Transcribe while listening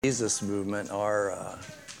Jesus movement, our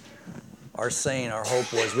saying, our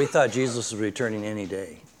hope was we thought Jesus was returning any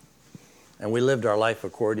day, and we lived our life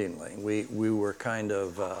accordingly. We were kind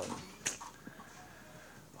of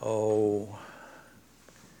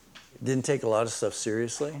didn't take a lot of stuff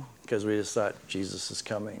seriously because we just thought Jesus is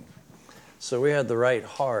coming. So we had the right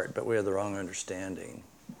heart, but we had the wrong understanding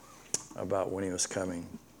about when he was coming.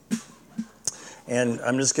 And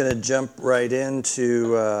I'm just going to jump right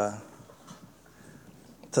into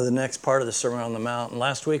to the next part of the Sermon on the Mount. And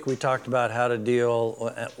last week we talked about how to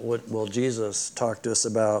deal, Jesus talked to us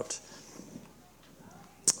about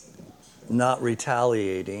not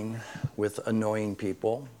retaliating with annoying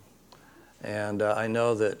people. And I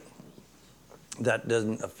know that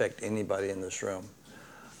doesn't affect anybody in this room.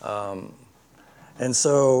 And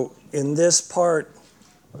so in this part,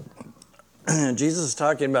 Jesus is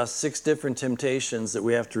talking about 6 different temptations that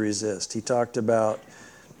we have to resist. He talked about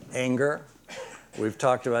anger. We've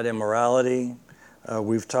talked about immorality.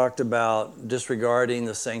 We've talked about disregarding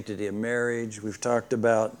the sanctity of marriage. We've talked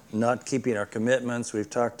about not keeping our commitments. We've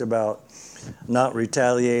talked about not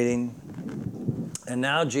retaliating. And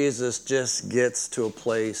now Jesus just gets to a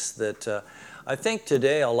place that I think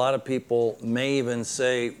today a lot of people may even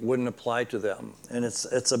say wouldn't apply to them. And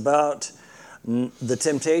it's about the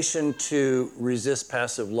temptation to resist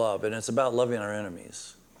passive love. And it's about loving our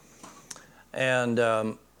enemies.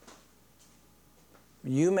 And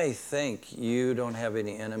you may think you don't have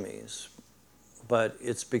any enemies, but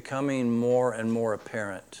it's becoming more and more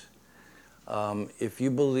apparent. If you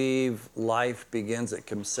believe life begins at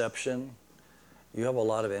conception, you have a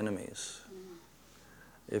lot of enemies.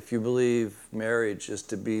 If you believe marriage is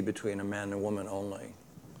to be between a man and a woman only,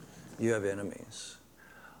 you have enemies.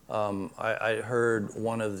 I heard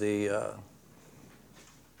one of the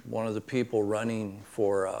people running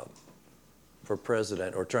for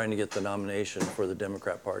president or trying to get the nomination for the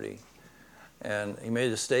Democrat Party. And he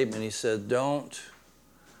made a statement. He said, don't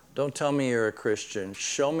tell me you're a Christian.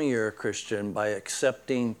 Show me you're a Christian by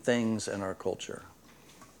accepting things in our culture.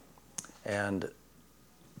 And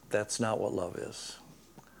that's not what love is.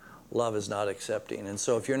 Love is not accepting. And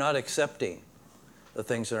so if you're not accepting the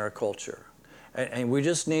things in our culture, and we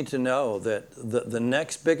just need to know that the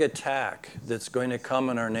next big attack that's going to come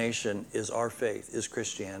in our nation is our faith, is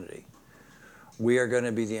Christianity. We are going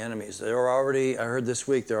to be the enemies. I heard this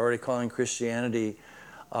week, they're already calling Christianity,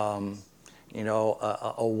 a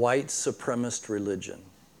white supremacist religion.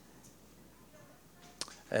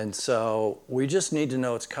 And so we just need to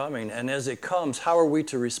know it's coming. And as it comes, how are we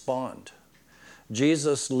to respond?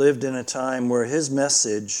 Jesus lived in a time where his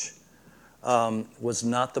message was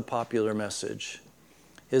not the popular message.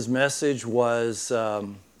 His message was a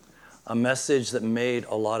message that made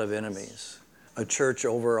a lot of enemies. A church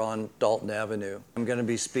over on Dalton Avenue. I'm going to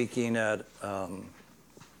be speaking at a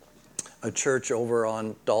church over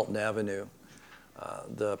on Dalton Avenue.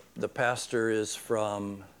 The pastor is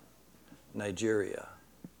from Nigeria.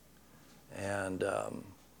 And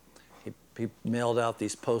he mailed out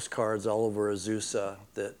these postcards all over Azusa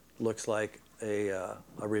that looks like a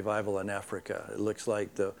revival in Africa. It looks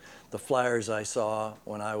like the flyers I saw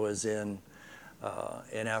when I was in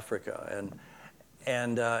Africa.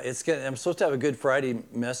 And I'm supposed to have a Good Friday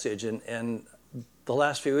message. And the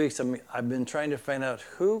last few weeks, I've been trying to find out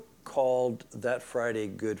who called that Friday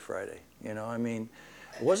Good Friday. It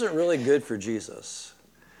wasn't really good for Jesus.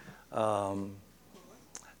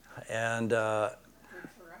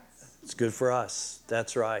 It's good for us.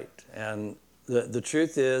 That's right. And the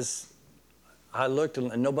truth is, I looked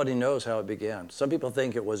and nobody knows how it began. Some people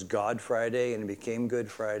think it was God Friday and it became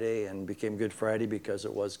Good Friday and became Good Friday because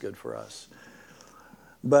it was good for us.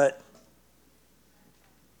 But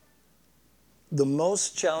the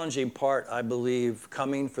most challenging part, I believe,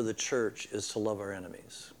 coming for the church is to love our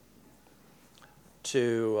enemies.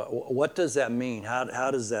 What does that mean?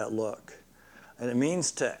 How does that look? And it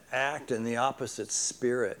means to act in the opposite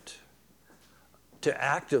spirit, to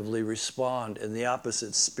actively respond in the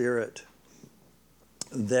opposite spirit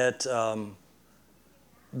that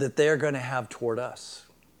they're going to have toward us,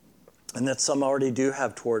 and that some already do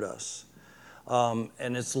have toward us.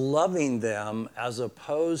 And it's loving them as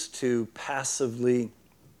opposed to passively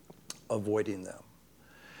avoiding them.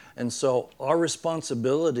 And so our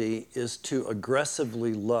responsibility is to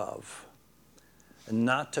aggressively love and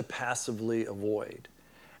not to passively avoid.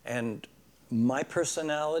 And my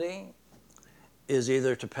personality is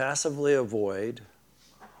either to passively avoid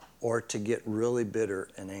or to get really bitter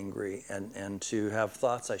and angry and to have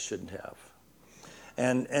thoughts I shouldn't have.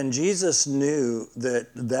 And Jesus knew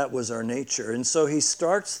that was our nature. And so he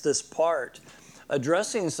starts this part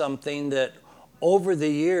addressing something that over the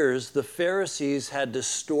years, the Pharisees had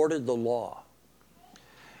distorted the law.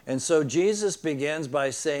 And so Jesus begins by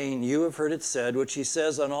saying, you have heard it said, which he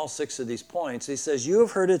says on all 6 of these points. He says, you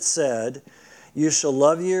have heard it said, you shall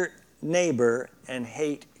love your neighbor and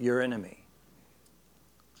hate your enemy.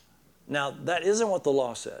 Now, that isn't what the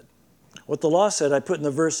law said. What the law said, I put in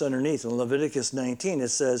the verse underneath in Leviticus 19, it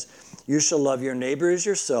says, you shall love your neighbor as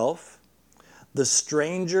yourself. The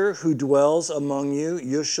stranger who dwells among you,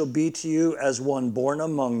 you shall be to you as one born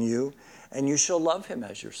among you, and you shall love him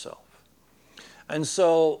as yourself. And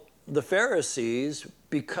so the Pharisees,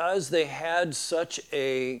 because they had such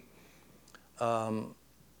a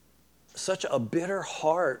bitter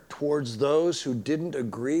heart towards those who didn't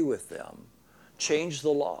agree with them, changed the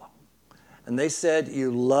law. And they said,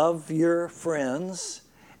 you love your friends,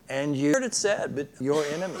 and you heard it said, but your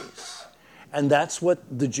enemies. And that's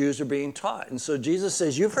what the Jews are being taught. And so Jesus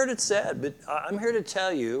says, you've heard it said, but I'm here to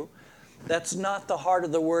tell you that's not the heart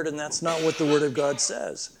of the word, and that's not what the word of God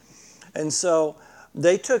says. And so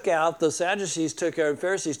they took out, the Sadducees took out, and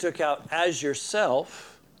Pharisees took out as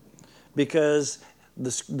yourself, because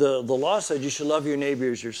the law said you should love your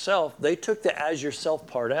neighbor as yourself. They took the as yourself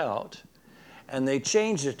part out, and they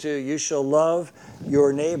changed it to you shall love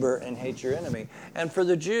your neighbor and hate your enemy. And for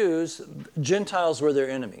the Jews, Gentiles were their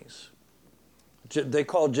enemies. They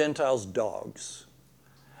called Gentiles dogs.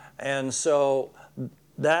 And so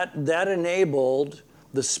that enabled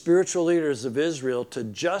the spiritual leaders of Israel to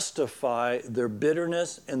justify their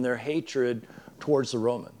bitterness and their hatred towards the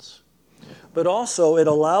Romans. But also it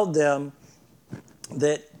allowed them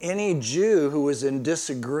that any Jew who was in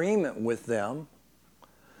disagreement with them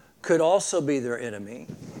could also be their enemy,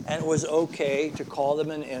 and it was okay to call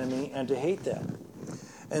them an enemy and to hate them.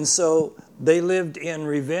 And so they lived in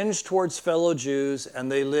revenge towards fellow Jews,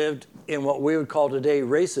 and they lived in what we would call today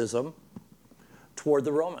racism toward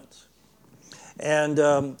the Romans.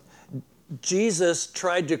 And Jesus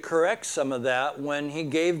tried to correct some of that when he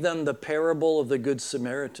gave them the parable of the Good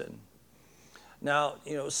Samaritan. Now,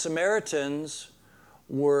 Samaritans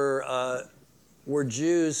were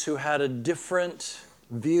Jews who had a different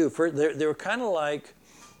view. They were kind of like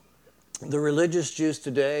the religious Jews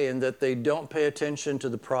today in that they don't pay attention to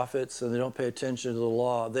the prophets and they don't pay attention to the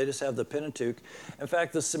law. They just have the Pentateuch. In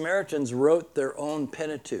fact, the Samaritans wrote their own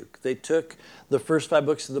Pentateuch. They took the first 5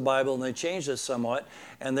 books of the Bible and they changed it somewhat.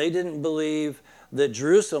 And they didn't believe that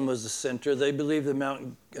Jerusalem was the center. They believed that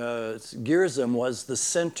Mount Gerizim was the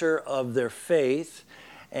center of their faith.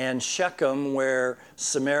 And Shechem, where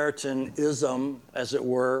Samaritanism, as it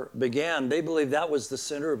were, began, they believed that was the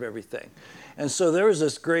center of everything. And so there was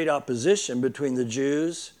this great opposition between the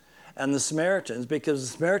Jews and the Samaritans, because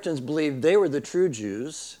the Samaritans believed they were the true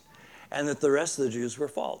Jews and that the rest of the Jews were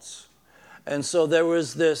false. And so there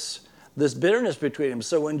was this bitterness between them.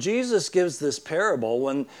 So when Jesus gives this parable,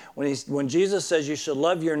 when Jesus says you should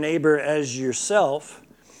love your neighbor as yourself,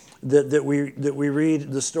 that we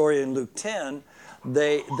read the story in Luke 10,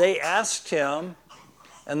 they asked him,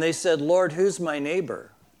 and they said, Lord, who's my neighbor?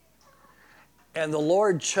 And the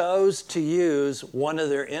Lord chose to use one of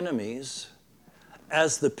their enemies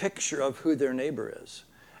as the picture of who their neighbor is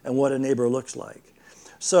and what a neighbor looks like.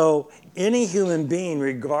 So any human being,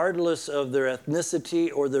 regardless of their ethnicity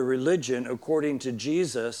or their religion, according to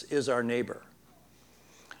Jesus, is our neighbor.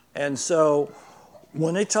 And so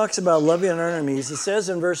when it talks about loving our enemies, it says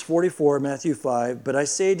in verse 44, Matthew 5, but I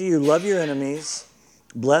say to you, love your enemies,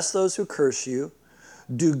 bless those who curse you,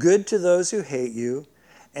 do good to those who hate you,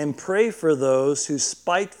 and pray for those who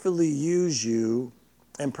spitefully use you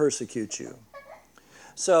and persecute you.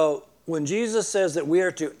 So when Jesus says that we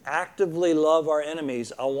are to actively love our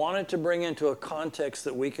enemies, I wanted to bring into a context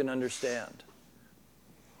that we can understand.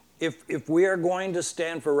 If we are going to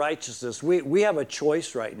stand for righteousness, we have a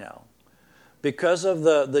choice right now. Because of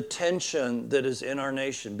the tension that is in our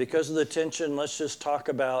nation, because of the tension, let's just talk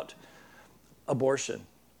about abortion.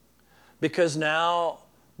 Because now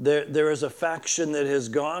there is a faction that has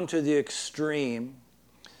gone to the extreme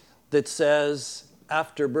that says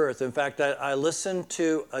after birth. In fact, I listened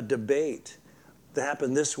to a debate that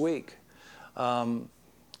happened this week.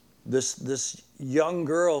 This young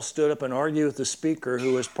girl stood up and argued with the speaker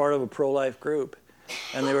who was part of a pro-life group.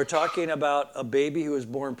 And they were talking about a baby who was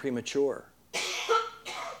born premature.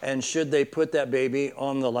 And should they put that baby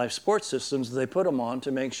on the life support systems that they put them on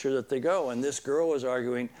to make sure that they go? And this girl was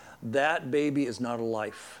arguing, that baby is not a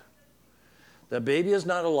life. That baby is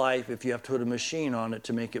not a life if you have to put a machine on it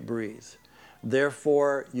to make it breathe.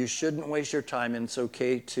 Therefore, you shouldn't waste your time, and it's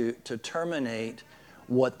okay to terminate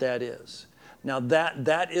what that is. Now,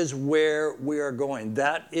 that is where we are going.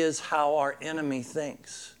 That is how our enemy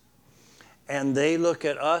thinks. and they look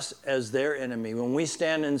at us as their enemy, when we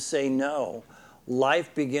stand and say no,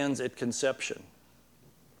 life begins at conception.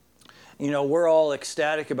 You know, we're all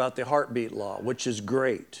ecstatic about the heartbeat law, which is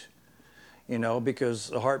great, you know, because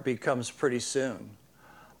the heartbeat comes pretty soon.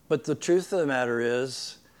 But the truth of the matter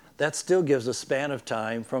is, that still gives a span of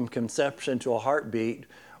time from conception to a heartbeat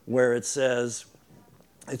where it says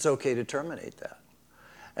it's okay to terminate that.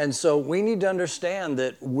 And so we need to understand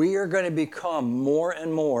that we are going to become more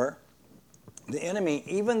and more the enemy,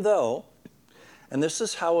 even though, and this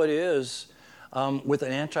is how it is with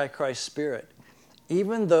an Antichrist spirit,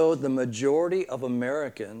 even though the majority of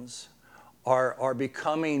Americans are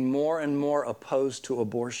becoming more and more opposed to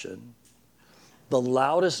abortion, the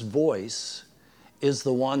loudest voice is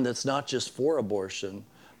the one that's not just for abortion,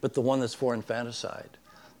 but the one that's for infanticide.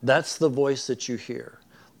 That's the voice that you hear.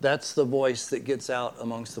 That's the voice that gets out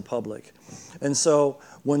amongst the public. And so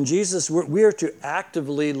when Jesus, we are to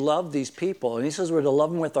actively love these people. And he says we're to love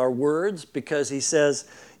them with our words, because he says,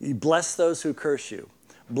 you bless those who curse you.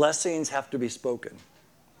 Blessings have to be spoken.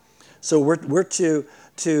 So we're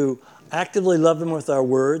to actively love them with our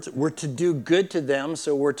words. We're to do good to them,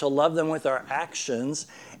 so we're to love them with our actions.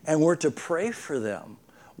 And we're to pray for them.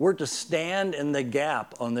 We're to stand in the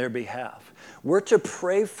gap on their behalf. We're to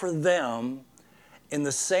pray for them in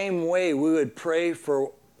the same way we would pray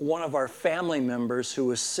for one of our family members who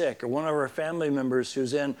is sick, or one of our family members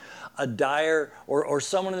who's in a dire, or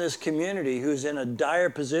someone in this community who's in a dire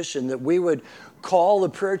position, that we would call the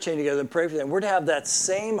prayer chain together and pray for them. We're to have that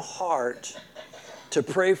same heart to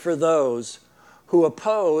pray for those who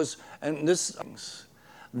oppose, and this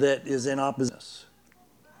that is in opposition.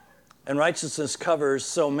 And righteousness covers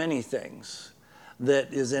so many things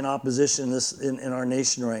that is in opposition in our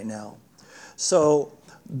nation right now. So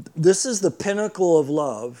this is the pinnacle of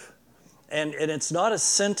love, and it's not a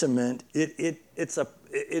sentiment. It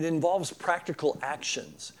involves practical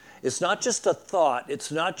actions. It's not just a thought.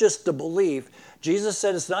 It's not just a belief. Jesus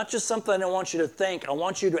said it's not just something I want you to think. I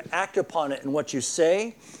want you to act upon it in what you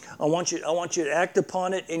say. I want you to act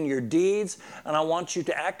upon it in your deeds, and I want you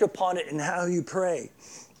to act upon it in how you pray.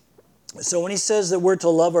 So when he says that we're to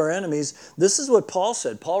love our enemies, this is what Paul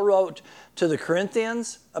said. Paul wrote to the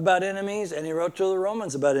Corinthians about enemies, and he wrote to the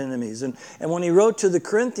Romans about enemies. And when he wrote to the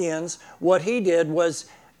Corinthians, what he did was,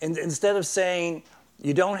 instead of saying,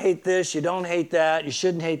 you don't hate this, you don't hate that, you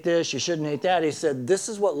shouldn't hate this, you shouldn't hate that, he said, this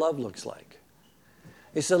is what love looks like.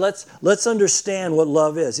 He said, let's understand what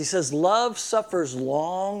love is. He says, love suffers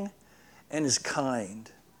long and is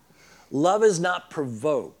kind. Love is not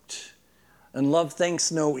provoked. And love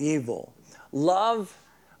thinks no evil. Love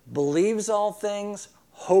believes all things,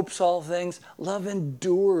 hopes all things. Love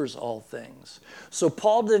endures all things. So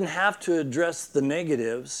Paul didn't have to address the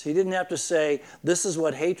negatives. He didn't have to say, this is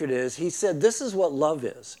what hatred is. He said, this is what love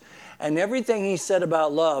is. And everything he said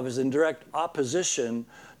about love is in direct opposition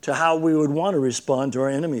to how we would want to respond to our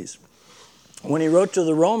enemies. When he wrote to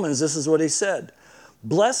the Romans, this is what he said.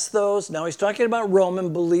 Bless those, now he's talking about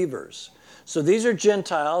Roman believers. So these are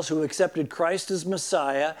Gentiles who accepted Christ as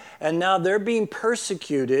Messiah, and now they're being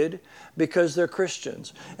persecuted because they're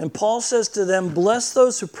Christians. And Paul says to them, bless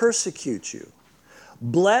those who persecute you.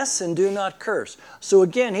 Bless and do not curse. So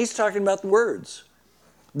again, he's talking about the words.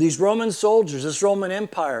 These Roman soldiers, this Roman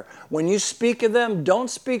Empire, when you speak of them, don't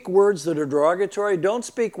speak words that are derogatory. Don't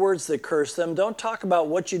speak words that curse them. Don't talk about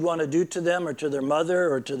what you'd want to do to them or to their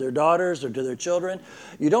mother or to their daughters or to their children.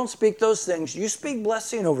 You don't speak those things. You speak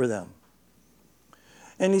blessing over them.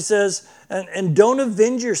 And he says, and don't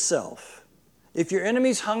avenge yourself. If your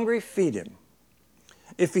enemy's hungry, feed him.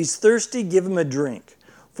 If he's thirsty, give him a drink.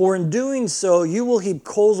 For in doing so, you will heap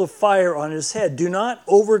coals of fire on his head. Do not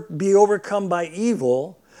be overcome by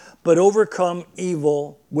evil, but overcome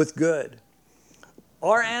evil with good.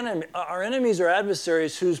 Our enemies are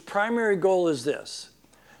adversaries whose primary goal is this: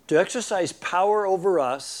 to exercise power over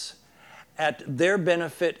us at their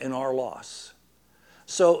benefit and our loss.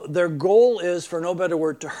 So their goal is, for no better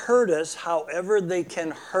word, to hurt us however they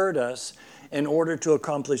can hurt us in order to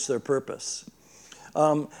accomplish their purpose.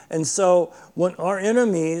 And so when our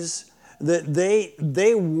enemies,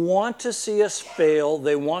 they want to see us fail,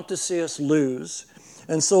 they want to see us lose.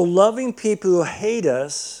 And so loving people who hate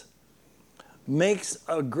us makes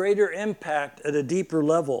a greater impact at a deeper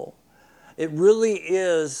level. It really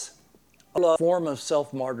is a form of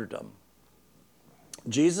self-martyrdom.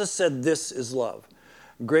 Jesus said this is love.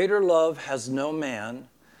 Greater love has no man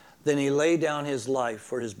than he lay down his life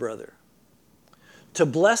for his brother. To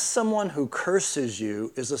bless someone who curses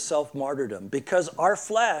you is a self-martyrdom, because our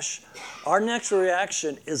flesh, our natural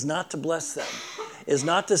reaction is not to bless them. is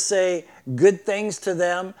not to say good things to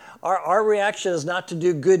them. Our reaction is not to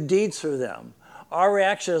do good deeds for them. Our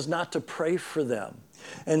reaction is not to pray for them.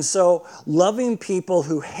 And so loving people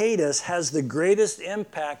who hate us has the greatest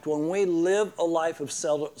impact when we live a life of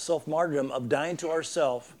self-martyrdom, of dying to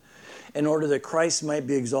ourselves in order that Christ might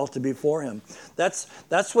be exalted before him. That's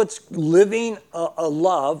what's living a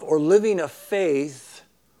love or living a faith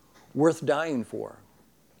worth dying for.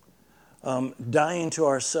 Dying to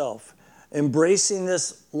ourselves. Embracing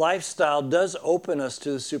this lifestyle does open us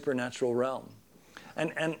to the supernatural realm.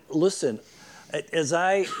 And listen, as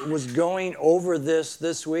I was going over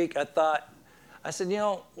this week, I said,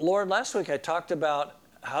 Lord, last week I talked about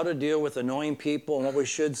how to deal with annoying people and what we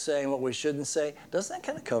should say and what we shouldn't say. Doesn't that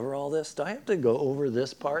kind of cover all this? Do I have to go over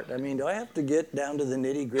this part? I mean, do I have to get down to the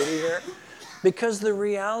nitty-gritty here? Because the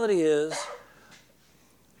reality is,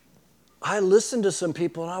 I listen to some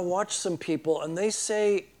people and I watch some people and they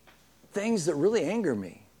say things that really anger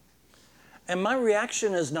me. And my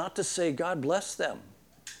reaction is not to say, God bless them.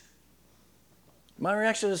 My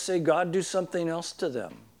reaction is to say, God, do something else to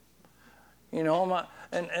them.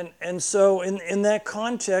 And so in that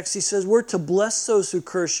context, he says, we're to bless those who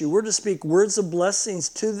curse you. We're to speak words of blessings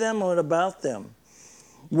to them and about them.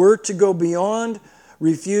 We're to go beyond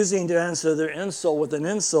refusing to answer their insult with an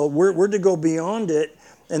insult. We're to go beyond it,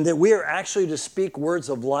 and that we are actually to speak words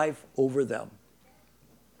of life over them.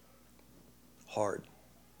 Hard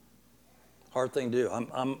thing to do.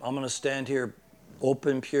 I'm going to stand here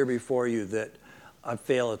open, pure before you that I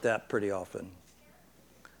fail at that pretty often.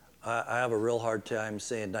 I have a real hard time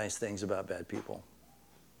saying nice things about bad people.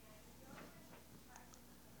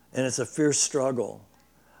 And it's a fierce struggle.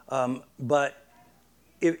 But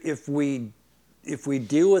if we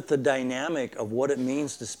deal with the dynamic of what it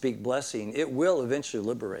means to speak blessing, it will eventually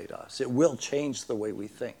liberate us. It will change the way we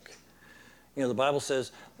think. The Bible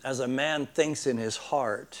says, as a man thinks in his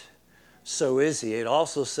heart, so is he. It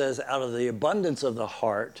also says, out of the abundance of the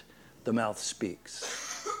heart, the mouth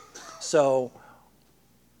speaks. So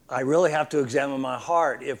I really have to examine my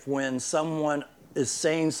heart if when someone is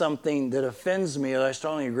saying something that offends me that I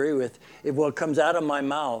strongly agree with, if what comes out of my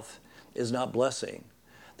mouth is not blessing,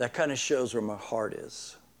 that kind of shows where my heart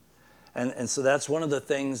is. And so that's one of the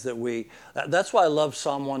things that's why I love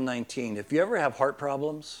Psalm 119. If you ever have heart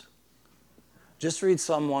problems, just read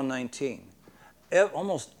Psalm 119.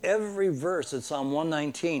 Almost every verse in Psalm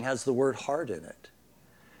 119 has the word heart in it.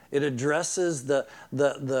 It addresses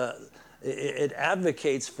it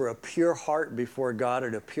advocates for a pure heart before God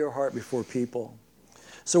and a pure heart before people.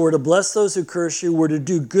 So we're to bless those who curse you. We're to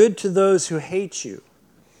do good to those who hate you.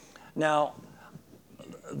 Now,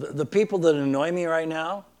 the people that annoy me right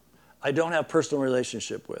now, I don't have personal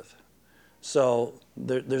relationship with. So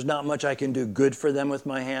there's not much I can do good for them with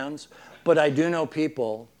my hands. But I do know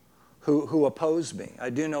people who oppose me. I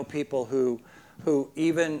do know people who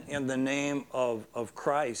even in the name of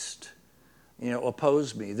Christ,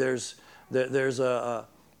 oppose me. There's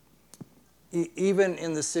even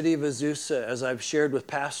in the city of Azusa, as I've shared with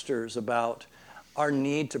pastors about our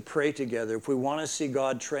need to pray together. If we want to see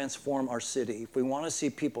God transform our city, if we want to see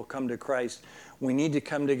people come to Christ, we need to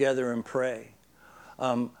come together and pray.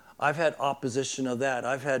 I've had opposition of that.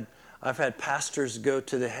 I've had pastors go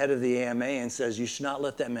to the head of the AMA and says, you should not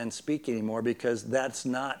let that man speak anymore because that's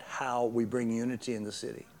not how we bring unity in the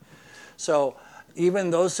city. So even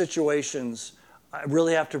those situations, I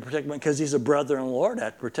really have to protect him because he's a brother in the Lord. I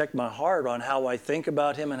have to protect my heart on how I think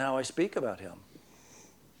about him and how I speak about him.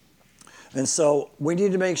 And so we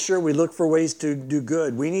need to make sure we look for ways to do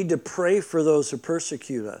good. We need to pray for those who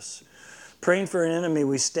persecute us. Praying for an enemy,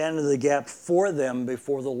 we stand in the gap for them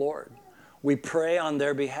before the Lord. We pray on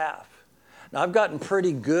their behalf. Now, I've gotten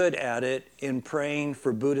pretty good at it in praying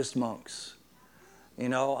for Buddhist monks.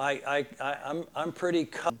 I'm pretty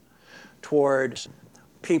toward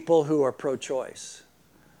people who are pro-choice,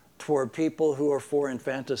 toward people who are for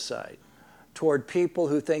infanticide, toward people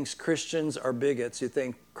who think Christians are bigots, who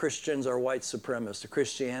think Christians are white supremacists,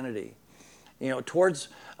 Christianity.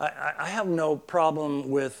 I have no problem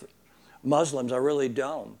with Muslims, I really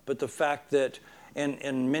don't. But the fact that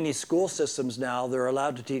in many school systems now, they're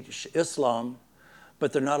allowed to teach Islam,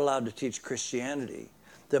 but they're not allowed to teach Christianity.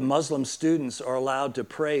 That Muslim students are allowed to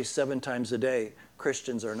pray 7 times a day,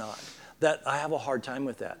 Christians are not. That I have a hard time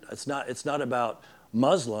with that. It's not about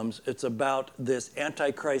Muslims, it's about this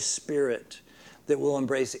antichrist spirit that will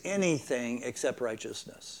embrace anything except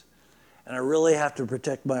righteousness. And I really have to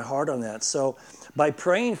protect my heart on that. So by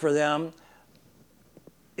praying for them,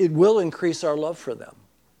 it will increase our love for them.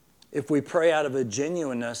 if we pray out of a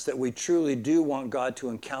genuineness that we truly do want God to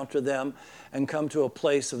encounter them and come to a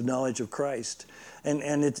place of knowledge of Christ.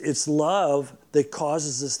 And it's love that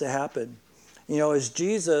causes this to happen. You know, as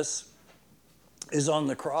Jesus is on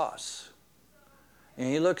the cross, and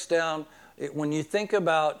he looks down, when you think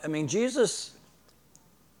about, I mean, Jesus,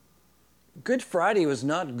 Good Friday was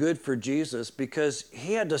not good for Jesus because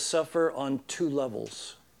he had to suffer on two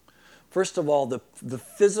levels. First of all, the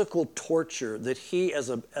physical torture that he,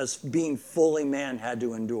 as being fully man, had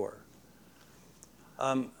to endure.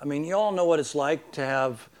 I mean, you all know what it's like to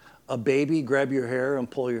have a baby grab your hair and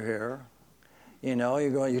pull your hair. You know,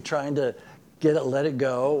 you're trying to let it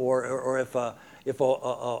go, or if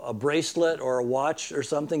a bracelet or a watch or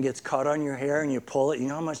something gets caught on your hair and you pull it, you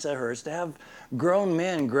know how much that hurts. To have grown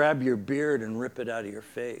men grab your beard and rip it out of your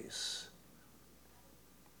face,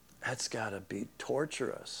 that's got to be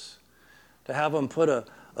torturous. To have them put a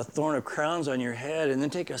thorn of crowns on your head and then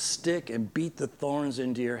take a stick and beat the thorns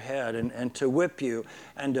into your head, and to whip you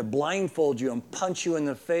and to blindfold you and punch you in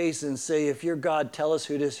the face and say, if you're God, tell us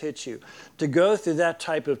who just hit you. To go through that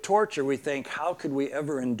type of torture, we think, how could we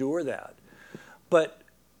ever endure that? But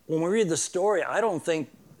when we read the story, I don't think,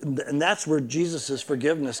 and that's where Jesus'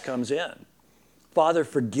 forgiveness comes in. Father,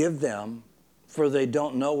 forgive them, for they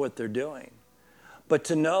don't know what they're doing. But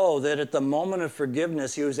to know that at the moment of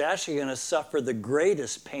forgiveness, he was actually going to suffer the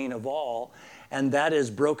greatest pain of all, and that is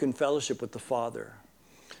broken fellowship with the Father.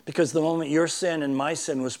 Because the moment your sin and my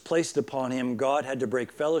sin was placed upon him, God had to break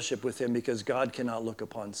fellowship with him, because God cannot look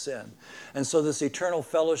upon sin. And so this eternal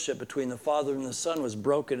fellowship between the Father and the Son was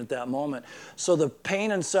broken at that moment. So the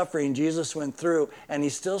pain and suffering Jesus went through, and he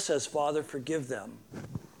still says, Father, forgive them,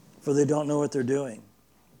 for they don't know what they're doing.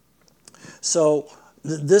 So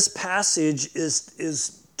this passage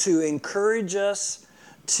is to encourage us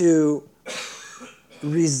to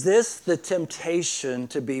resist the temptation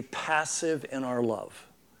to be passive in our love.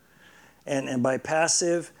 And by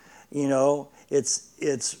passive, you know,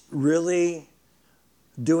 it's really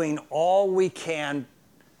doing all we can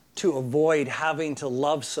to avoid having to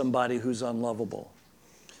love somebody who's unlovable.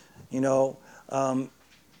 You know,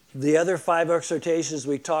 the other 5 exhortations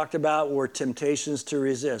we talked about were temptations to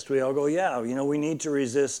resist. We all go, yeah, you know, we need to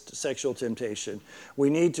resist sexual temptation. We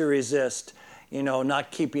need to resist, you know,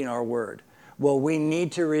 not keeping our word. Well, we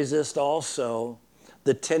need to resist also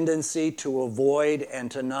the tendency to avoid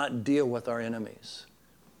and to not deal with our enemies.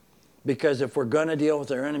 Because if we're going to deal with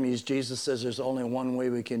our enemies, Jesus says there's only one way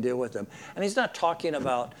we can deal with them. And he's not talking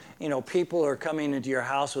about, you know, people who are coming into your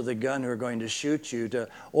house with a gun who are going to shoot you, to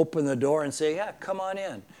open the door and say, yeah, come on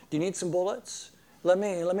in. Do you need some bullets? Let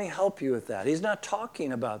me help you with that. He's not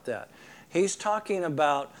talking about that. He's talking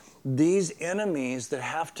about these enemies that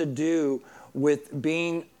have to do with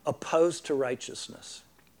being opposed to righteousness.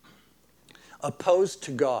 Opposed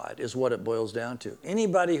to God is what it boils down to.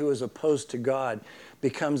 Anybody who is opposed to God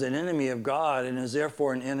becomes an enemy of God and is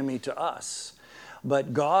therefore an enemy to us.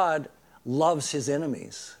 But God loves his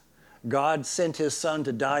enemies. God sent his Son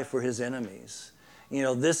to die for his enemies. You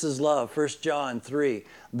know, this is love. 1 John 3,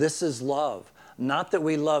 this is love. Not that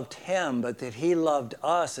we loved him, but that he loved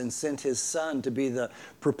us and sent his Son to be the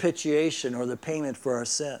propitiation or the payment for our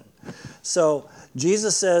sin. So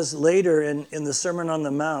Jesus says later in the Sermon on the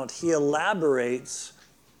Mount, he elaborates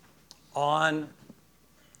on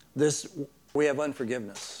this. We have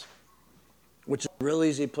unforgiveness, which is a real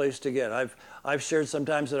easy place to get. I've shared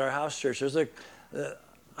sometimes at our house church,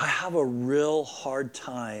 I have a real hard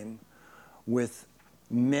time with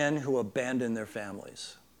men who abandon their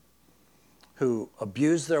families, who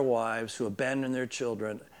abuse their wives, who abandon their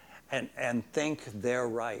children, and think they're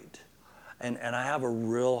right. And I have a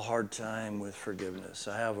real hard time with forgiveness.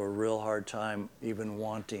 I have a real hard time even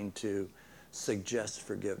wanting to suggest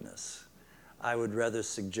forgiveness. I would rather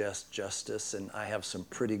suggest justice, and I have some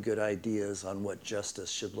pretty good ideas on what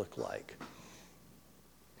justice should look like,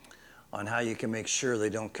 on how you can make sure they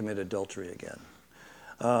don't commit adultery again.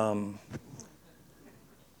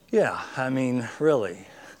 Yeah, I mean, really.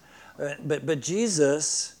 But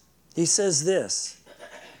Jesus, he says this,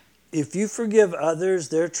 if you forgive others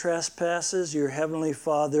their trespasses, your heavenly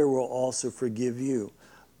Father will also forgive you.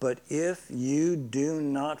 But if you do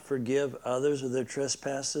not forgive others of their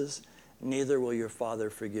trespasses, neither will your Father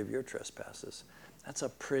forgive your trespasses. That's a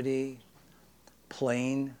pretty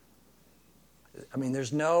plain, I mean,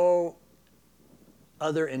 there's no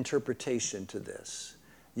other interpretation to this.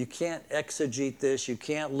 You can't exegete this. You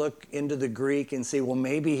can't look into the Greek and say, well,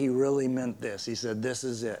 maybe he really meant this. He said, this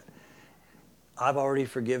is it. I've already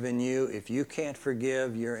forgiven you. If you can't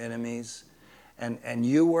forgive your enemies, and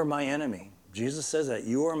you were my enemy. Jesus says that.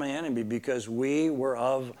 You are my enemy because we were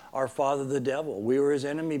of our father the devil. We were his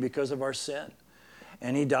enemy because of our sin.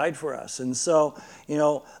 And he died for us. And so,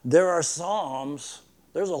 there are Psalms,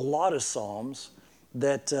 there's a lot of Psalms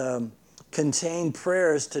that contain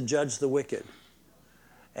prayers to judge the wicked.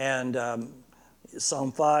 And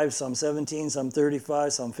Psalm 5, Psalm 17, Psalm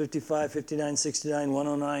 35, Psalm 55, 59, 69,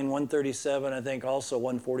 109, 137, I think also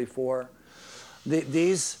 144.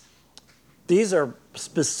 These are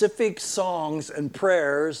specific songs and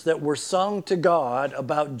prayers that were sung to God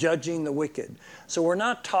about judging the wicked. So we're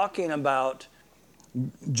not talking about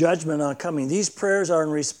judgment on coming. These prayers are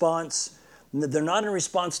in response, they're not in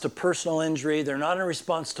response to personal injury, they're not in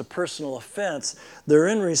response to personal offense, they're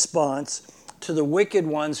in response to the wicked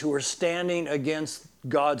ones who are standing against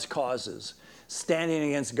God's causes, standing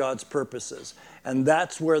against God's purposes. And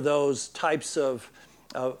that's where those types of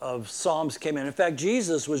Psalms came in. In fact,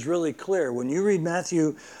 Jesus was really clear. When you read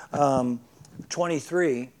Matthew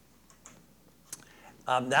 23,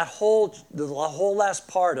 the whole last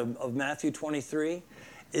part of Matthew 23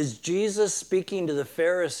 is Jesus speaking to the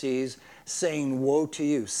Pharisees saying, woe to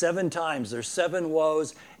you. 7 times. There's 7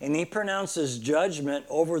 woes. And he pronounces judgment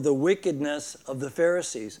over the wickedness of the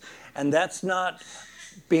Pharisees. And that's not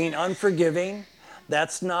being unforgiving.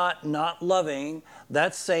 That's not loving.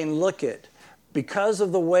 That's saying, look it. Because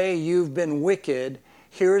of the way you've been wicked,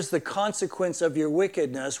 here's the consequence of your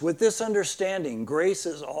wickedness. With this understanding, grace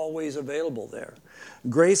is always available there.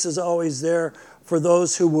 Grace is always there for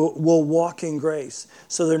those who will walk in grace.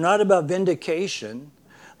 So they're not about vindication.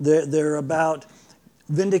 They're about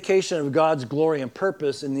vindication of God's glory and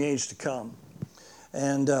purpose in the age to come.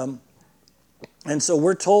 And so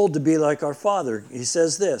we're told to be like our Father. He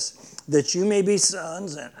says this, that you may be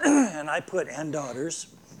sons, and I put and daughters,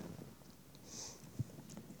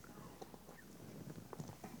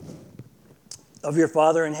 of your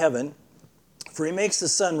Father in heaven, for he makes the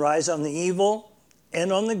sun rise on the evil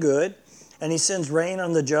and on the good, and he sends rain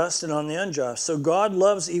on the just and on the unjust. So God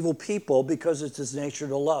loves evil people because it's his nature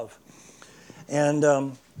to love. And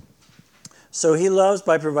so he loves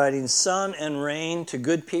by providing sun and rain to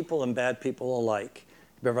good people and bad people alike.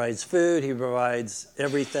 He provides food, he provides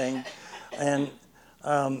everything. And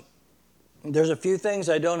there's a few things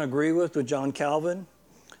I don't agree with John Calvin.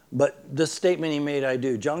 But this statement he made, I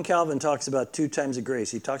do. John Calvin talks about 2 types of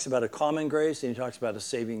grace. He talks about a common grace and he talks about a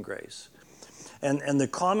saving grace. And the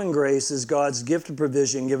common grace is God's gift of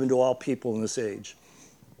provision given to all people in this age.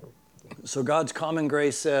 So God's common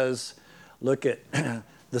grace says, look at,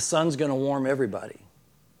 the sun's going to warm everybody.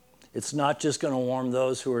 It's not just going to warm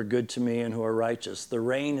those who are good to me and who are righteous. The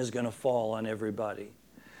rain is going to fall on everybody.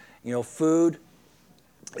 Food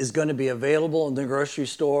is going to be available in the grocery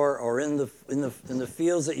store or in the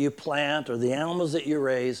fields that you plant or the animals that you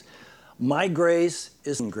raise. My grace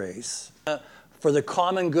is grace. For the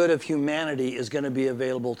common good of humanity is going to be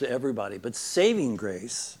available to everybody. But saving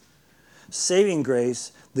grace,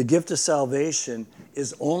 the gift of salvation,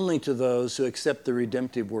 is only to those who accept the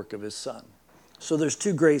redemptive work of his Son. So there's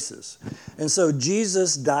 2 graces. And so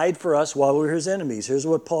Jesus died for us while we were his enemies. Here's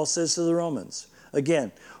what Paul says to the Romans.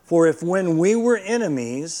 Again, for if when we were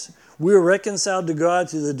enemies, we were reconciled to God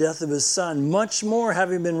through the death of his Son, much more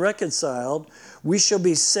having been reconciled, we shall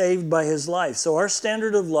be saved by his life. So our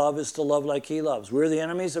standard of love is to love like he loves. We're the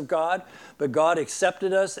enemies of God, but God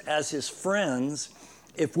accepted us as his friends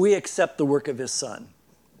if we accept the work of his Son.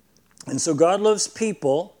 And so God loves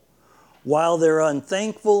people while they're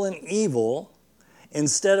unthankful and evil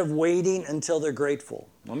instead of waiting until they're grateful.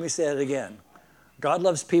 Let me say that again. God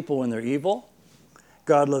loves people when they're evil.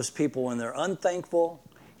 God loves people when they're unthankful.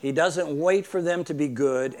 He doesn't wait for them to be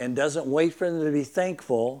good and doesn't wait for them to be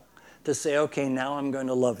thankful to say, okay, now I'm going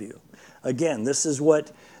to love you. Again, this is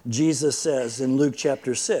what Jesus says in Luke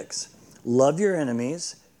chapter 6. Love your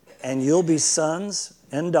enemies and you'll be sons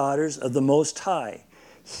and daughters of the Most High.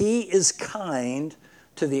 He is kind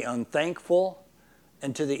to the unthankful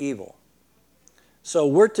and to the evil. So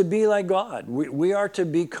we're to be like God. We are to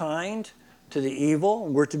be kind to the evil.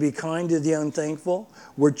 We're to be kind to the unthankful.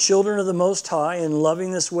 We're children of the Most High. In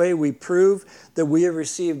loving this way, we prove that we have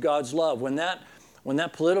received God's love. When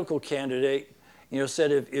that political candidate,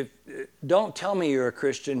 said, if don't tell me you're a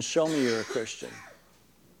Christian, show me you're a Christian.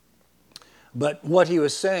 But what he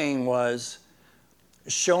was saying was,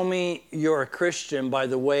 show me you're a Christian by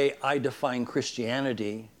the way I define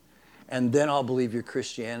Christianity, and then I'll believe your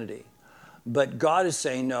Christianity. But God is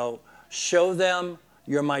saying, no, show them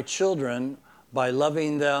you're my children by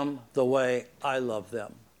loving them the way I love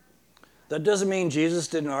them. That doesn't mean Jesus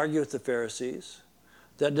didn't argue with the Pharisees.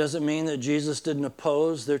 That doesn't mean that Jesus didn't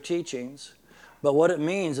oppose their teachings. But what it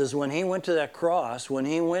means is when he went to that cross, when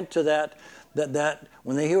he went to that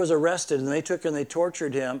when he was arrested and they took and they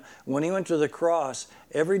tortured him, when he went to the cross,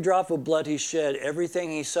 every drop of blood he shed, everything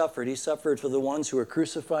he suffered for the ones who were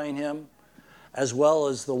crucifying him, as well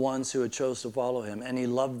as the ones who had chose to follow him, and he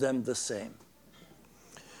loved them the same.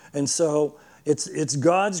 And so it's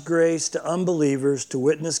God's grace to unbelievers to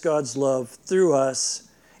witness God's love through us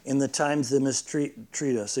in the times they mistreat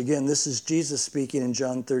us. Again, this is Jesus speaking in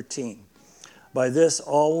John 13. By this,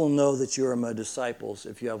 all will know that you are my disciples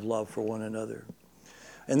if you have love for one another.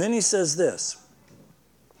 And then he says this.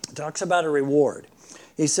 He talks about a reward.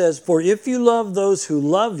 He says, for if you love those who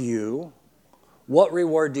love you, what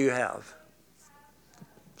reward do you have?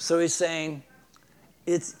 So he's saying,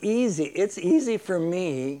 it's easy. It's easy for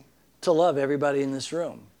me to love everybody in this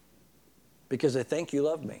room because I think you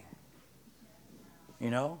love me. You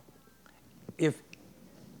know? If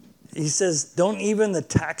he says, don't even the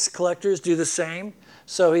tax collectors do the same?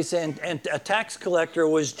 So he's saying, and a tax collector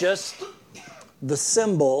was just the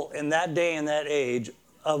symbol in that day and that age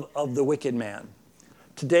of the wicked man.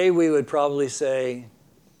 Today we would probably say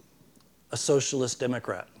a socialist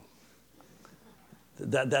Democrat.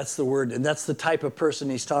 That's the word, and that's the type of person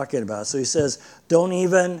he's talking about. So he says, don't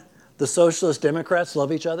even the socialist Democrats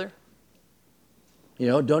love each other? You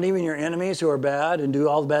know, don't even your enemies who are bad and do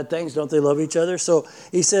all the bad things, don't they love each other? So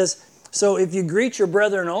he says, so if you greet your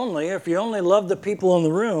brethren only, if you only love the people in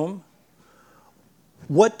the room,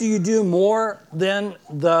 what do you do more than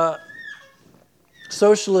the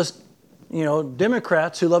socialist,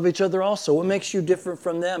 Democrats who love each other also? What makes you different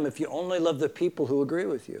from them if you only love the people who agree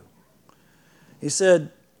with you? He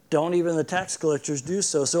said, don't even the tax collectors do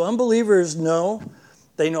so. So unbelievers know,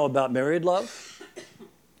 they know about married love.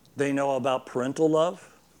 They know about parental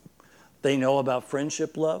love. They know about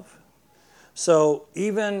friendship love. So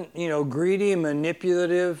even, greedy,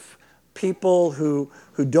 manipulative people who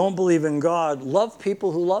don't believe in God love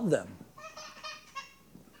people who love them.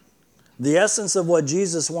 The essence of what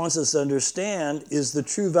Jesus wants us to understand is the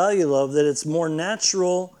true value of love, that it's more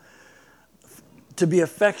natural to be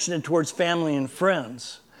affectionate towards family and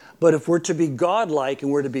friends. But if we're to be God-like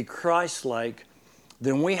and we're to be Christ-like,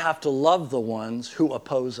 then we have to love the ones who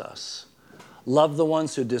oppose us. Love the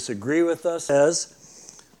ones who disagree with us,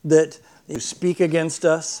 that who speak against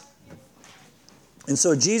us. And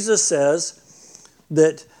so Jesus says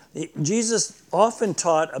that Jesus often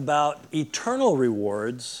taught about eternal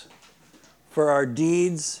rewards for our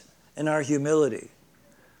deeds and our humility.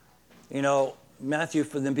 Matthew,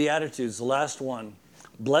 for the Beatitudes, the last one.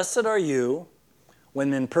 Blessed are you when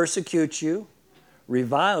men persecute you,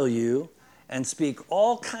 revile you, and speak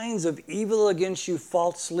all kinds of evil against you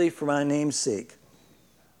falsely for my name's sake.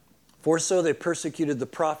 For so they persecuted the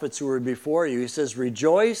prophets who were before you. He says,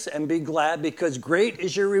 rejoice and be glad, because great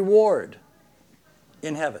is your reward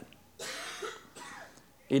in heaven.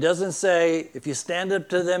 He doesn't say, if you stand up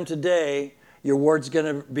to them today, your reward's going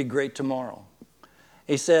to be great tomorrow.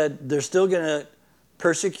 He said, they're still going to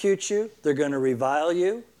persecute you. They're going to revile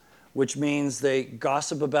you, which means they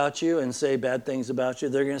gossip about you and say bad things about you.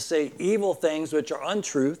 They're going to say evil things, which are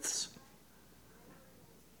untruths,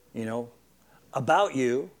 about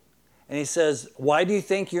you. And he says, why do you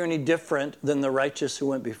think you're any different than the righteous who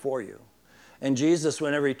went before you? And Jesus,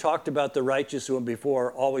 whenever he talked about the righteous who went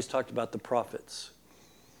before, always talked about the prophets.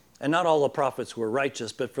 And not all the prophets were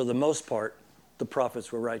righteous, but for the most part, the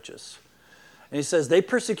prophets were righteous. And he says, they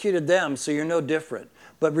persecuted them, so you're no different.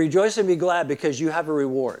 But rejoice and be glad, because you have a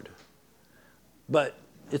reward. But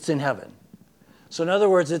it's in heaven. So in other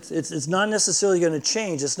words, it's not necessarily going to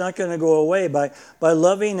change. It's not going to go away. By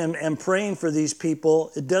loving and praying for these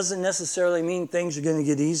people, it doesn't necessarily mean things are going to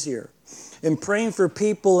get easier. In praying for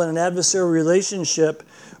people in an adversarial relationship,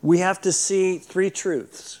 we have to see three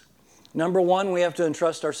truths. Number one, we have to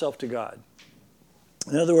entrust ourselves to God.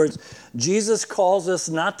 In other words, Jesus calls us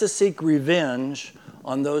not to seek revenge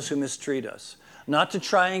on those who mistreat us, not to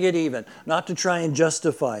try and get even, not to try and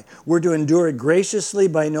justify. We're to endure it graciously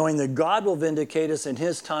by knowing that God will vindicate us in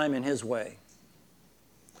His time and His way.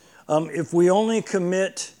 If we only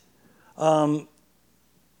commit, it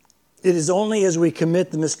is only as we commit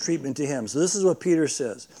the mistreatment to Him. So this is what Peter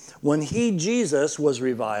says. When He, Jesus, was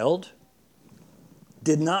reviled,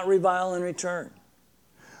 did not revile in return.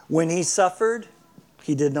 When He suffered,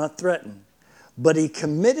 He did not threaten, but He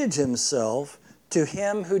committed Himself to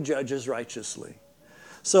Him who judges righteously.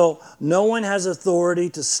 So no one has authority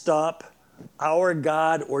to stop our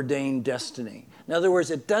God-ordained destiny. In other words,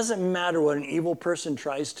 it doesn't matter what an evil person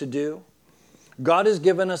tries to do. God has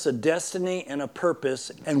given us a destiny and a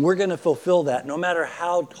purpose, and we're going to fulfill that no matter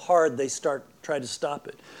how hard they try to stop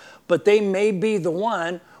it. But they may be the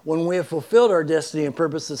one, when we have fulfilled our destiny and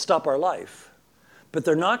purpose, to stop our life. but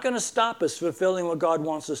they're not going to stop us fulfilling what God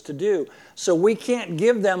wants us to do. So we can't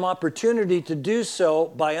give them opportunity to do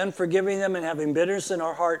so by unforgiving them and having bitterness in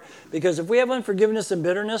our heart, because if we have unforgiveness and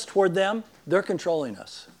bitterness toward them, they're controlling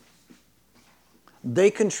us.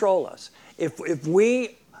 They control us. If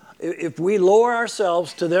we lower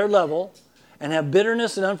ourselves to their level and have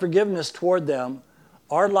bitterness and unforgiveness toward them,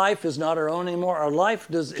 our life is not our own anymore. Our life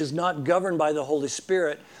is not governed by the Holy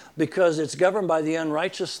Spirit, because it's governed by the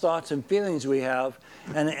unrighteous thoughts and feelings we have,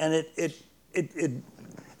 and it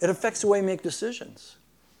affects the way we make decisions.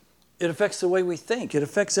 It affects the way we think. It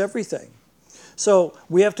affects everything. So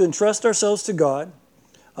we have to entrust ourselves to God.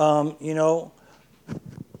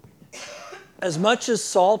 As much as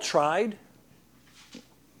Saul tried,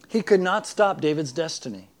 he could not stop David's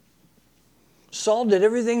destiny. Saul did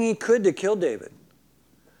everything he could to kill David.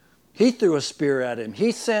 He threw a spear at him.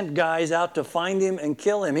 He sent guys out to find him and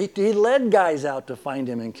kill him. He led guys out to find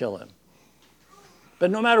him and kill him. But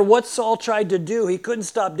no matter what Saul tried to do, he couldn't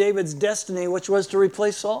stop David's destiny, which was to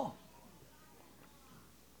replace Saul.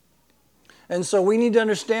 And so we need to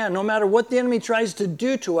understand, no matter what the enemy tries to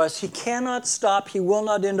do to us, he cannot stop, he will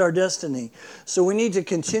not end our destiny. So we need to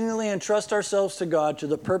continually entrust ourselves to God, to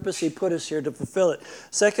the purpose he put us here to fulfill it.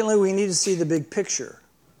 Secondly, we need to see the big picture.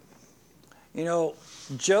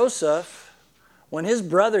 Joseph, when his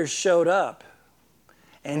brothers showed up,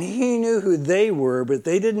 and he knew who they were, but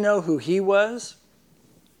they didn't know who he was,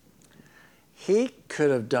 he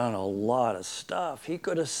could have done a lot of stuff. He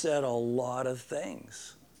could have said a lot of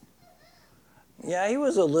things. Yeah, he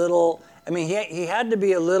was he had to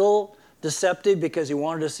be a little deceptive because he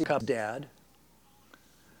wanted to see his dad.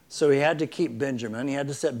 So he had to keep Benjamin. He had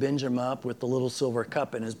to set Benjamin up with the little silver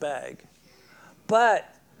cup in his bag.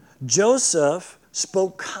 But Joseph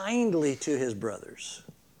spoke kindly to his brothers.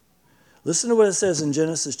 Listen to what it says in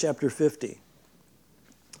Genesis chapter 50.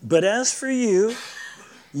 But as for you,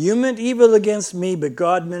 you meant evil against me, but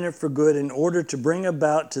God meant it for good, in order to bring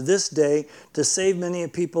about to this day to save many a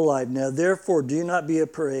people alive. Now therefore do not be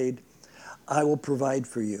afraid, I will provide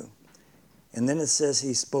for you. And then it says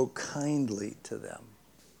he spoke kindly to them.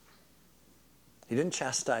 He didn't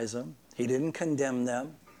chastise them. He didn't condemn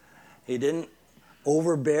them. He didn't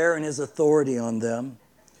overbear in his authority on them.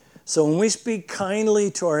 So when we speak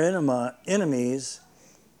kindly to our enemies,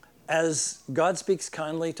 as God speaks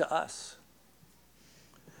kindly to us.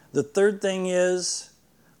 The third thing is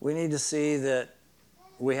we need to see that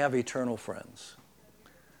we have eternal friends.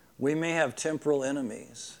 We may have temporal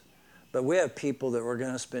enemies, but we have people that we're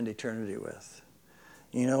going to spend eternity with.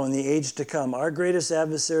 In the age to come, our greatest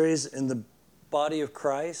adversaries in the body of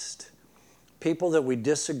Christ, people that we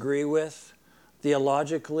disagree with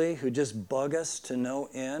theologically, who just bug us to no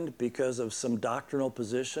end because of some doctrinal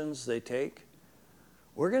positions they take,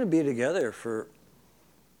 we're going to be together for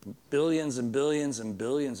billions and billions and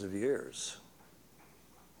billions of years.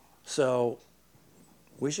 So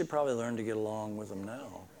we should probably learn to get along with them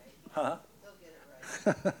now. Huh?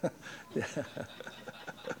 They'll get it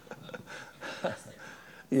right.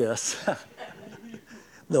 Yes.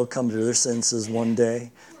 They'll come to their senses one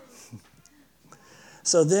day.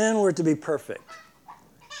 So then we're to be perfect,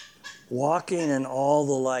 walking in all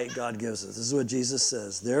the light God gives us. This is what Jesus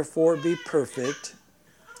says. Therefore be perfect,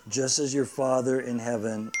 just as your Father in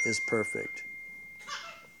heaven is perfect.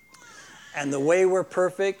 And the way we're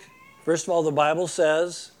perfect, first of all, the Bible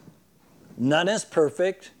says, none is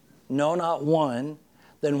perfect, no, not one.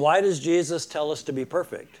 Then why does Jesus tell us to be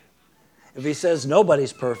perfect? If he says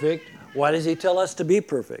nobody's perfect, why does he tell us to be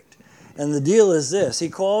perfect? And the deal is this. He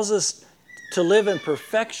calls us to live in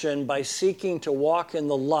perfection by seeking to walk in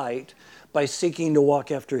the light, by seeking to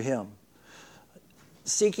walk after him.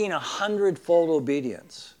 Seeking 100-fold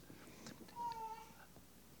obedience.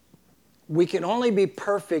 We can only be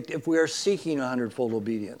perfect if we are seeking 100-fold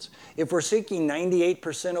obedience. If we're seeking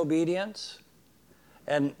 98% obedience,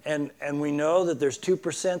 and we know that there's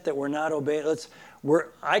 2% that we're not obeying,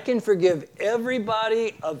 I can forgive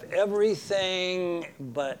everybody of everything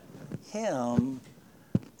but him,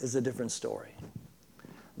 is a different story.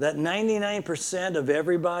 That 99% of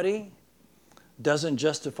everybody doesn't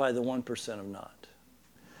justify the 1% of not.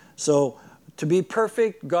 So to be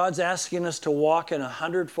perfect, God's asking us to walk in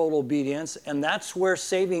 100-fold obedience, and that's where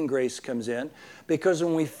saving grace comes in. Because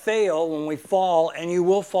when we fail, when we fall, and you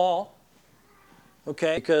will fall,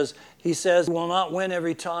 okay, because he says we will not win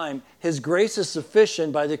every time. His grace is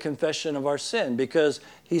sufficient by the confession of our sin, because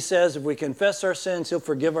he says if we confess our sins, he'll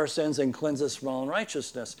forgive our sins and cleanse us from all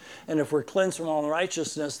unrighteousness. And if we're cleansed from all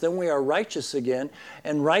unrighteousness, then we are righteous again,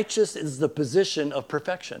 and righteous is the position of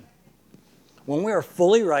perfection. When we are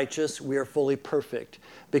fully righteous, we are fully perfect,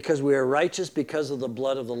 because we are righteous because of the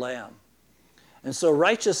blood of the Lamb. And so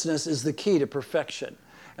righteousness is the key to perfection.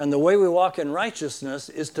 And the way we walk in righteousness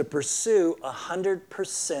is to pursue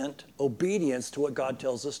 100% obedience to what God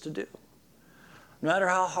tells us to do. No matter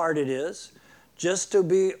how hard it is, just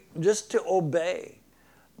to obey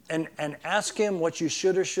and ask him what you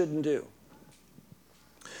should or shouldn't do.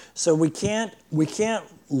 So we can't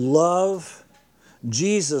love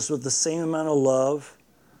Jesus with the same amount of love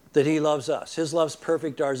that he loves us. His love's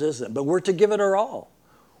perfect, ours isn't. But we're to give it our all.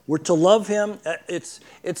 We're to love him. It's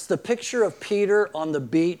the picture of Peter on the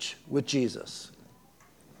beach with Jesus.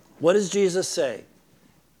 What does Jesus say?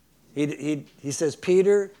 He says,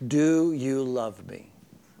 Peter, do you love me?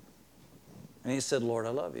 And he said, Lord, I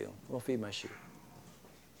love you. Well, feed my sheep.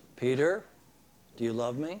 Peter, do you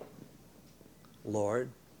love me? Lord,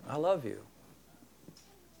 I love you.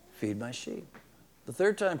 Feed my sheep. The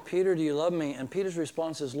third time, Peter, do you love me? And Peter's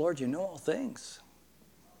response is, Lord, you know all things.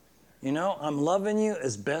 You know, I'm loving you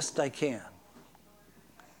as best I can.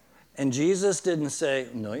 And Jesus didn't say,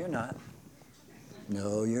 no, you're not.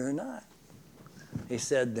 No, you're not. He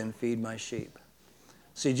said, then feed my sheep.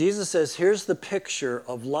 See, Jesus says, here's the picture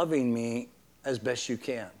of loving me as best you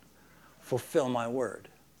can. Fulfill my word.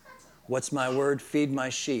 What's my word? Feed my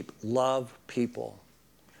sheep. Love people.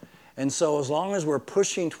 And so as long as we're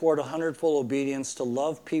pushing toward 100-fold obedience to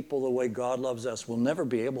love people the way God loves us, we'll never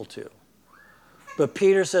be able to. But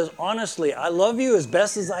Peter says, honestly, I love you as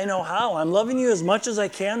best as I know how. I'm loving you as much as I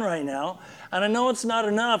can right now. And I know it's not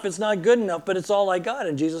enough. It's not good enough, but it's all I got.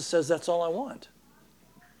 And Jesus says, that's all I want.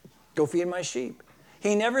 Go feed my sheep.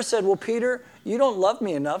 He never said, well, Peter, you don't love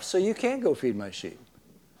me enough, so you can't go feed my sheep.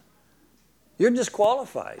 You're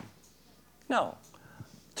disqualified. No.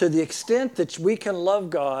 To the extent that we can love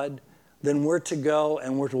God, then we're to go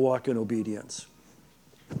and we're to walk in obedience.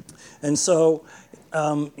 And so,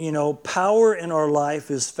 power in our life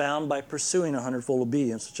is found by pursuing 100-fold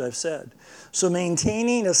obedience, which I've said. So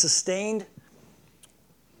maintaining a sustained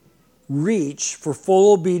reach for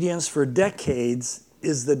full obedience for decades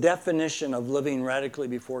is the definition of living radically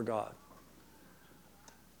before God.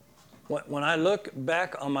 When I look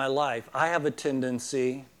back on my life, I have a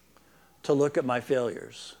tendency to look at my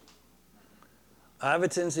failures. I have a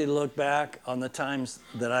tendency to look back on the times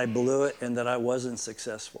that I blew it and that I wasn't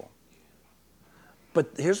successful.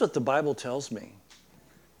 But here's what the Bible tells me.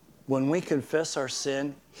 When we confess our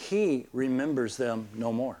sin, he remembers them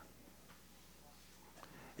no more.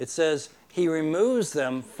 It says, he removes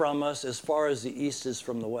them from us as far as the east is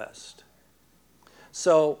from the west.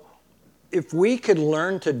 So if we could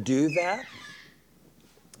learn to do that,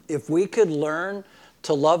 if we could learn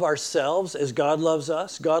to love ourselves as God loves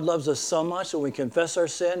us so much that when we confess our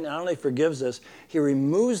sin, not only forgives us, he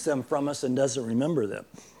removes them from us and doesn't remember them.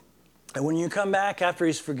 And when you come back after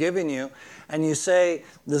he's forgiven you and you say,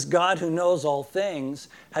 this God who knows all things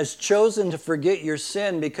has chosen to forget your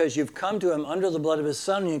sin because you've come to him under the blood of his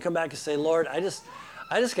son, and you come back and say, Lord, I just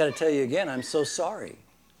got to tell you again, I'm so sorry.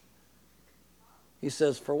 He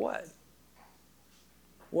says, for what?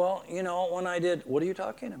 Well, when I did, what are you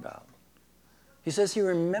talking about? He says he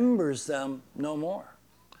remembers them no more.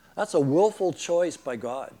 That's a willful choice by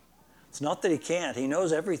God. It's not that he can't. He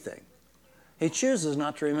knows everything. He chooses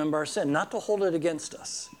not to remember our sin, not to hold it against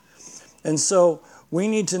us. And so we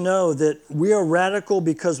need to know that we are radical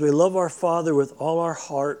because we love our Father with all our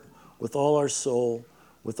heart, with all our soul,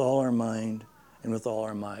 with all our mind, and with all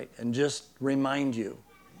our might. And just remind you,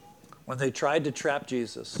 when they tried to trap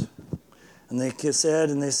Jesus, and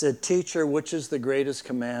they said, Teacher, which is the greatest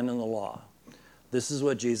command in the law? This is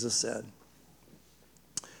what Jesus said.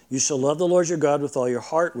 You shall love the Lord your God with all your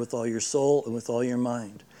heart, with all your soul, and with all your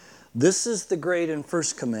mind. This is the great and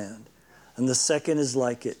first command, and the second is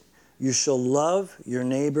like it. You shall love your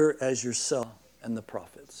neighbor as yourself. And the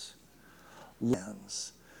prophets.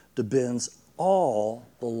 Depends all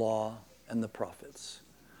the law and the prophets.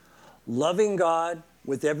 Loving God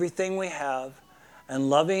with everything we have and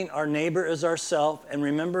loving our neighbor as ourselves. And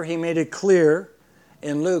remember, he made it clear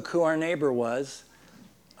in Luke who our neighbor was.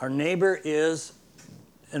 Our neighbor is,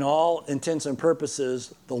 in all intents and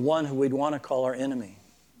purposes, the one who we'd want to call our enemy.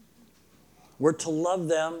 We're to love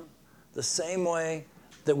them the same way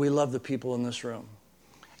that we love the people in this room.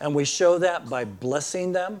 And we show that by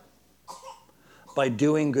blessing them, by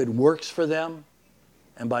doing good works for them,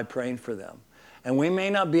 and by praying for them. And we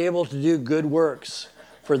may not be able to do good works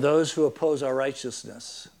for those who oppose our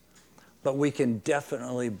righteousness, but we can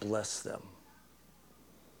definitely bless them.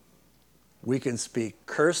 We can speak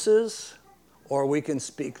curses or we can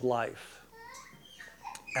speak life.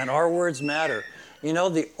 And our words matter.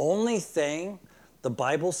 The only thing the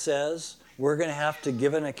Bible says we're going to have to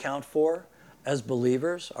give an account for as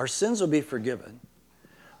believers, our sins will be forgiven.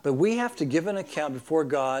 But we have to give an account before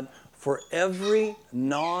God for every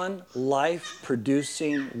non-life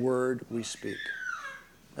producing word we speak.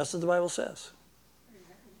 That's what the Bible says.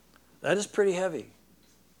 That is pretty heavy.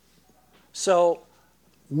 So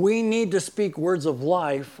we need to speak words of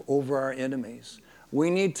life over our enemies. We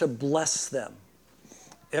need to bless them.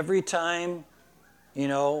 Every time,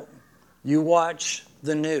 you watch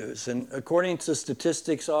the news, and according to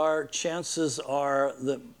statistics chances are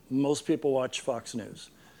that most people watch Fox News.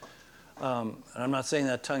 And I'm not saying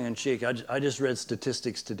that tongue in cheek. I just read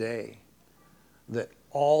statistics today that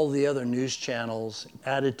all the other news channels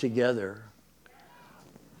added together,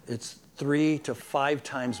 it's 3 to 5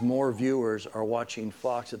 times more viewers are watching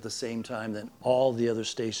Fox at the same time than all the other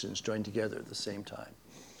stations joined together at the same time.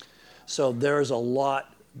 So there's a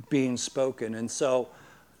lot being spoken. And so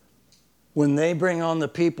when they bring on the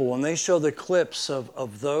people, when they show the clips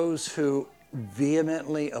of those who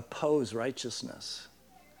vehemently oppose righteousness,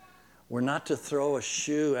 we're not to throw a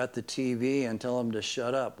shoe at the TV and tell them to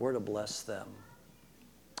shut up. We're to bless them.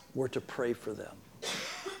 We're to pray for them.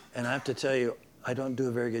 And I have to tell you, I don't do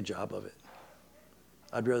a very good job of it.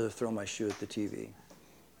 I'd rather throw my shoe at the TV.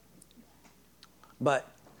 But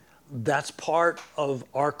that's part of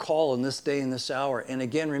our call in this day and this hour. And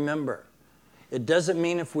again, remember, it doesn't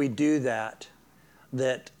mean if we do that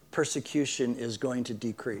persecution is going to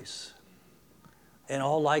decrease. In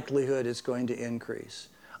all likelihood, it's going to increase.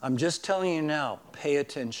 I'm just telling you now, pay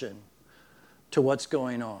attention to what's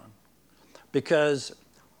going on. Because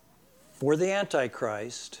for the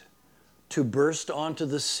Antichrist to burst onto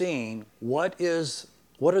the scene, what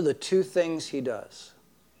are the 2 things he does?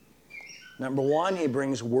 Number 1, he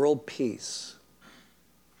brings world peace.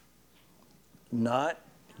 Not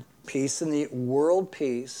peace in the world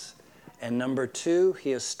peace. And number 2,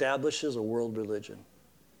 he establishes a world religion.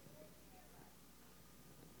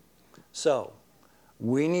 So,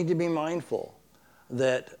 we need to be mindful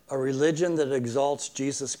that a religion that exalts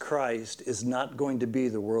Jesus Christ is not going to be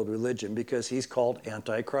the world religion because he's called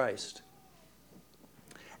Antichrist.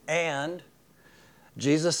 And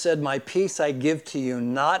Jesus said, "My peace I give to you,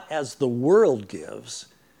 not as the world gives,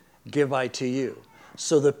 give I to you."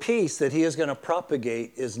 So the peace that he is going to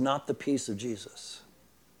propagate is not the peace of Jesus.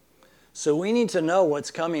 So we need to know what's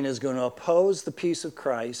coming is going to oppose the peace of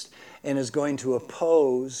Christ and is going to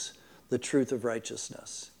oppose the truth of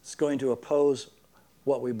righteousness. It's going to oppose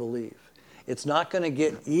what we believe. It's not going to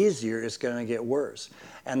get easier, it's going to get worse.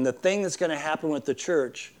 And the thing that's going to happen with the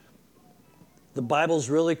church, the Bible's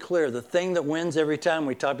really clear. The thing that wins every time,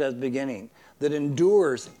 we talked at the beginning, that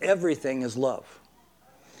endures everything is love.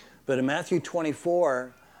 But in Matthew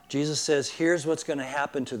 24, Jesus says, here's what's going to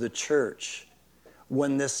happen to the church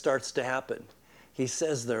when this starts to happen. He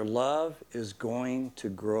says their love is going to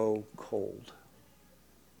grow cold.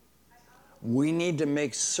 We need to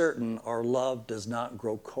make certain our love does not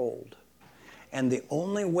grow cold. And the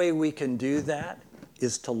only way we can do that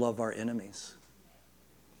is to love our enemies.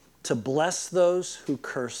 To bless those who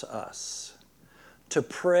curse us. To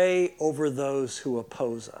pray over those who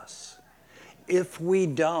oppose us. If we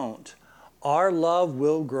don't, our love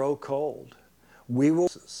will grow cold. We will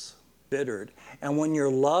be bittered. And when your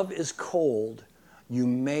love is cold, you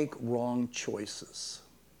make wrong choices.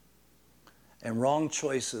 And wrong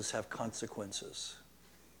choices have consequences.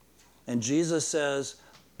 And Jesus says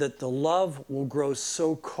that the love will grow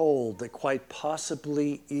so cold that quite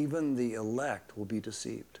possibly even the elect will be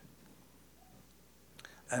deceived.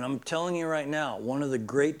 And I'm telling you right now, one of the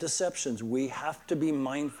great deceptions we have to be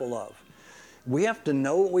mindful of. We have to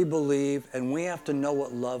know what we believe, and we have to know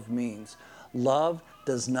what love means. Love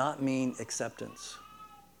does not mean acceptance.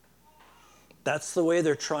 That's the way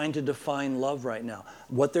they're trying to define love right now.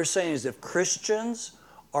 What they're saying is if Christians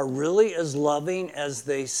are really as loving as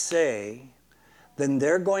they say, then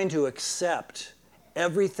they're going to accept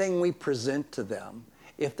everything we present to them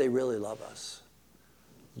if they really love us.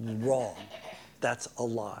 Wrong. That's a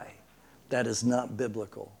lie. That is not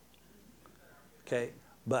biblical. Okay?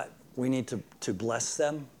 But we need to bless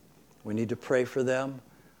them. We need to pray for them.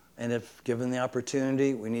 And if given the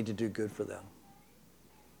opportunity, we need to do good for them.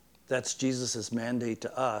 That's Jesus' mandate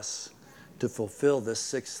to us to fulfill this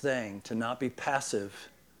 6th thing, to not be passive,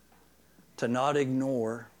 to not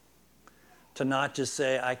ignore, to not just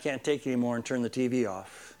say, I can't take it anymore and turn the TV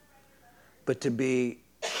off, but to be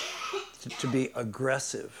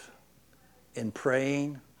aggressive in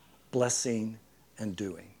praying, blessing, and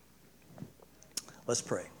doing. Let's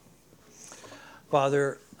pray.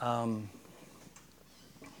 Father,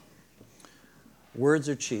 words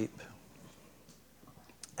are cheap.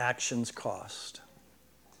 Actions cost.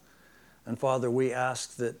 And Father, we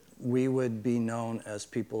ask that we would be known as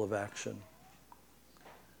people of action.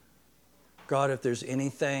 God, if there's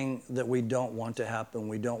anything that we don't want to happen,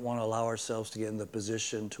 we don't want to allow ourselves to get in the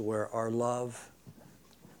position to where our love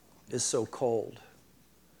is so cold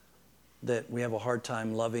that we have a hard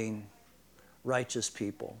time loving righteous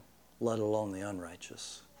people, let alone the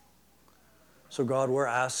unrighteous. So God, we're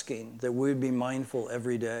asking that we would be mindful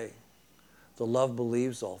every day. The love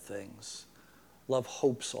believes all things. Love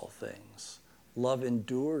hopes all things. Love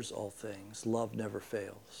endures all things. Love never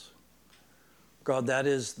fails. God, that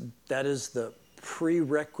is the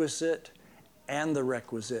prerequisite and the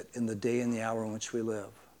requisite in the day and the hour in which we live.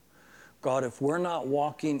 God, if we're not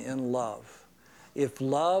walking in love, if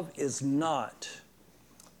love is not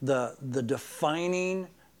the defining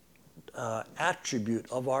attribute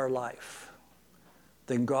of our life,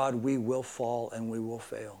 then God, we will fall and we will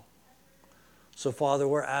fail. So Father,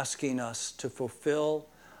 we're asking us to fulfill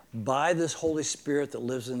by this Holy Spirit that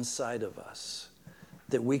lives inside of us,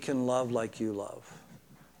 that we can love like you love,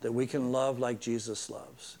 that we can love like Jesus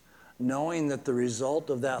loves, knowing that the result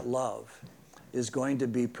of that love is going to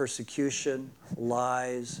be persecution,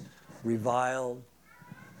 lies, reviled,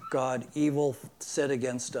 God, evil said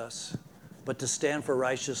against us, but to stand for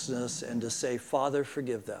righteousness and to say, Father,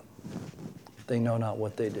 forgive them. They know not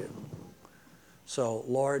what they do. So,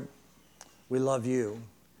 Lord, we love you,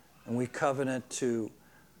 and we covenant to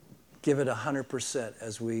give it 100%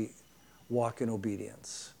 as we walk in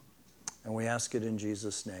obedience. And we ask it in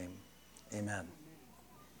Jesus' name. Amen.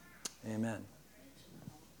 Amen.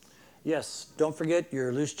 Yes, don't forget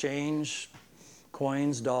your loose change,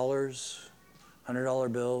 coins, dollars,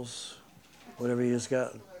 $100 bills, whatever you just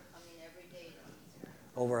got.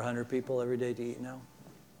 Over 100 people every day to eat now.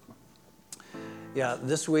 Yeah,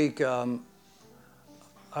 this week I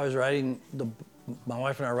was my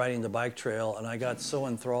wife and I were riding the bike trail, and I got so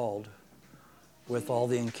enthralled with all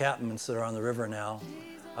the encampments that are on the river now.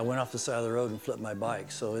 I went off the side of the road and flipped my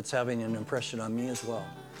bike, so it's having an impression on me as well,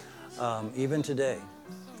 even today.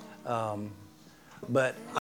 But